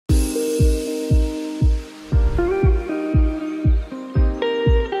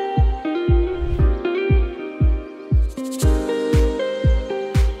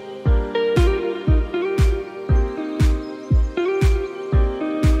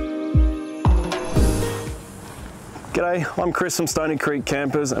G'day, I'm Chris from Stoney Creek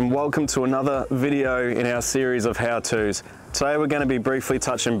Campers and welcome to another video in our series of how-tos. Today we're going to be briefly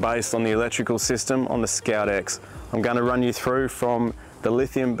touching base on the electrical system on the Scout X. I'm going to run you through from the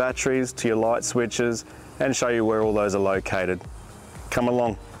lithium batteries to your light switches and show you where all those are located. Come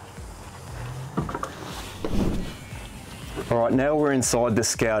along. Alright, now we're inside the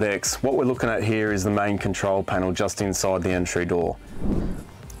Scout X. What we're looking at here is the main control panel just inside the entry door.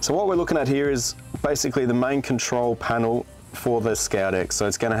 So what we're looking at here is basically the main control panel for the Scout X. So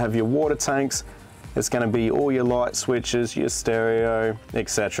it's going to have your water tanks, it's going to be all your light switches, your stereo,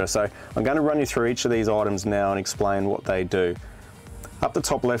 etc. So I'm going to run you through each of these items now and explain what they do. Up the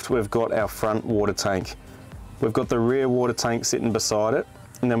top left we've got our front water tank. We've got the rear water tank sitting beside it,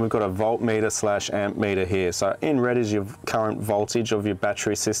 and then we've got a voltmeter / amp meter here. So in red is your current voltage of your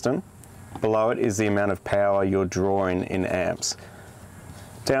battery system. Below it is the amount of power you're drawing in amps.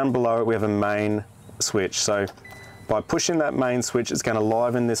 Down below it we have a main switch. So by pushing that main switch, it's going to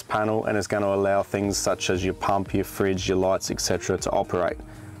liven this panel and it's going to allow things such as your pump, your fridge, your lights, etc. to operate.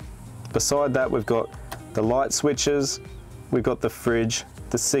 Beside that we've got the light switches, we've got the fridge,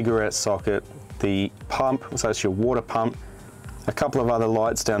 the cigarette socket, the pump, so it's your water pump, a couple of other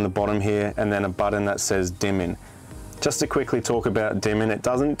lights down the bottom here, and then a button that says dimming. Just to quickly talk about dimming, it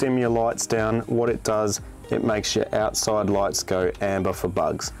doesn't dim your lights down. What it does, it makes your outside lights go amber for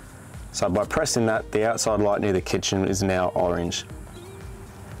bugs. So by pressing that, the outside light near the kitchen is now orange.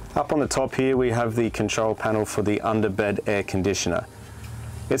 Up on the top here we have the control panel for the underbed air conditioner.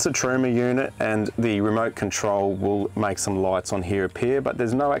 It's a Truma unit and the remote control will make some lights on here appear, but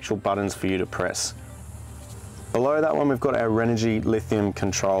there's no actual buttons for you to press. Below that one we've got our Renogy lithium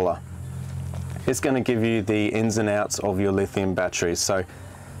controller. It's going to give you the ins and outs of your lithium batteries. So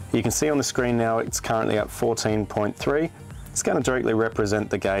you can see on the screen now it's currently at 14.3. It's going to directly represent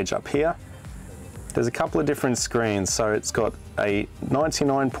the gauge up here. There's a couple of different screens, so it's got a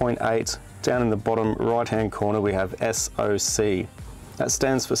 99.8. Down in the bottom right hand corner we have SOC. That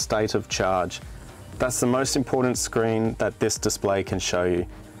stands for state of charge. That's the most important screen that this display can show you.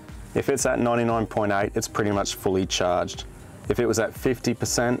 If it's at 99.8, it's pretty much fully charged. If it was at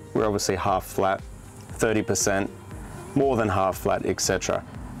 50%, we're obviously half flat, 30%, more than half flat, etc.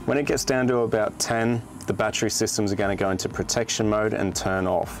 When it gets down to about 10, the battery systems are going to go into protection mode and turn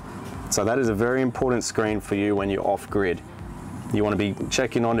off. So that is a very important screen for you when you're off grid. You want to be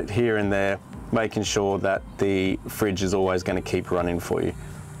checking on it here and there, making sure that the fridge is always going to keep running for you.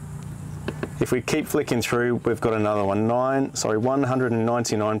 If we keep flicking through, we've got another one,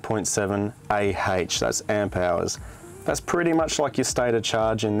 199.7 AH, that's amp hours. That's pretty much like your state of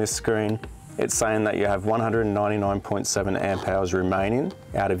charge in this screen. It's saying that you have 199.7 amp hours remaining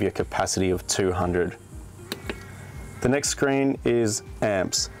out of your capacity of 200. The next screen is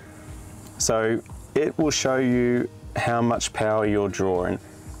amps. So it will show you how much power you're drawing.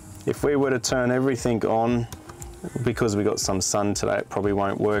 If we were to turn everything on, because we got some sun today, it probably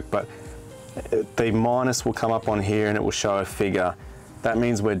won't work, but the minus will come up on here and it will show a figure. That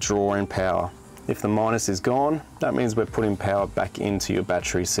means we're drawing power. If the minus is gone, that means we're putting power back into your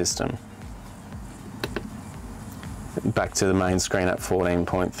battery system. Back to the main screen at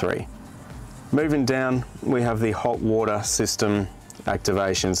 14.3. Moving down, we have the hot water system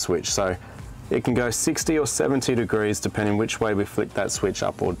activation switch. So it can go 60 or 70 degrees depending which way we flick that switch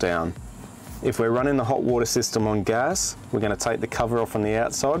up or down. If we're running the hot water system on gas, we're going to take the cover off on the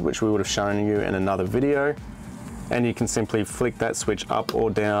outside, which we would have shown you in another video, and you can simply flick that switch up or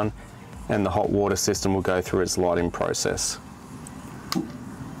down and the hot water system will go through its lighting process.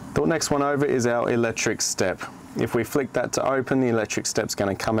 The next one over is our electric step. If we flick that to open, the electric step's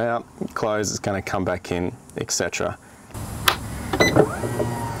going to come out, close, it's going to come back in, etc.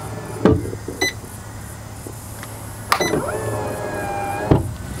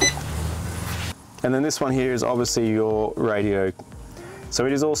 And then this one here is obviously your radio. So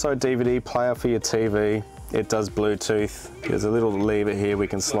it is also a DVD player for your TV. It does Bluetooth. There's a little lever here we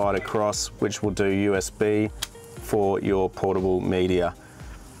can slide across, which will do USB for your portable media.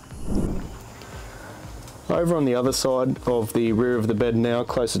 Over on the other side of the rear of the bed now,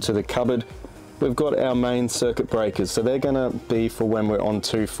 closer to the cupboard, we've got our main circuit breakers. So they're going to be for when we're on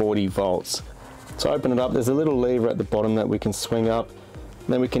 240 volts. To open it up, there's a little lever at the bottom that we can swing up.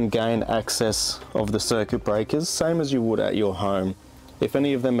 Then we can gain access of the circuit breakers, same as you would at your home. If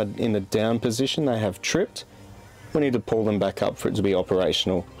any of them are in the down position, they have tripped, we need to pull them back up for it to be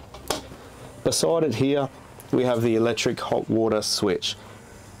operational. Beside it here, we have the electric hot water switch.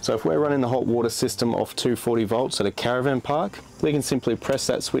 So if we're running the hot water system off 240 volts at a caravan park, we can simply press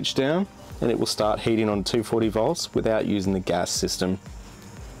that switch down and it will start heating on 240 volts without using the gas system.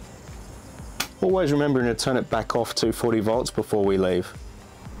 Always remembering to turn it back off to 40 volts before we leave.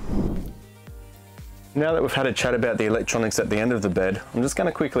 Now that we've had a chat about the electronics at the end of the bed, I'm just going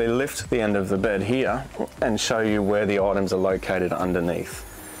to quickly lift the end of the bed here and show you where the items are located underneath.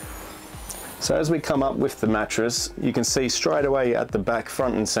 So as we come up with the mattress, you can see straight away at the back,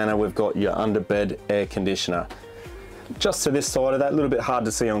 front and center, we've got your underbed air conditioner. Just to this side of that, a little bit hard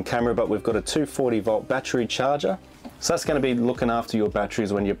to see on camera, but we've got a 240 volt battery charger. So that's going to be looking after your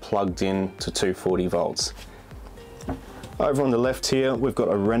batteries when you're plugged in to 240 volts. Over on the left here, we've got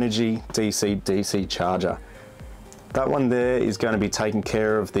a Renogy DC-DC charger. That one there is going to be taking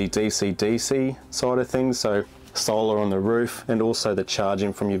care of the DC-DC side of things, so solar on the roof and also the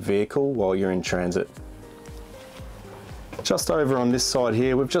charging from your vehicle while you're in transit. Just over on this side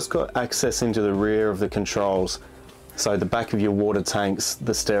here, we've just got access into the rear of the controls. So the back of your water tanks,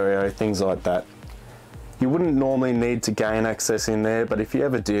 the stereo, things like that. You wouldn't normally need to gain access in there, but if you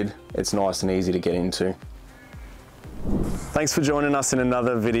ever did, it's nice and easy to get into. Thanks for joining us in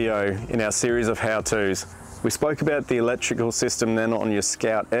another video in our series of how-tos. We spoke about the electrical system then on your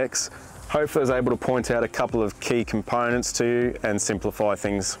Scout X. Hopefully I was able to point out a couple of key components to you and simplify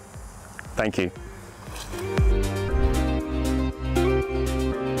things. Thank you.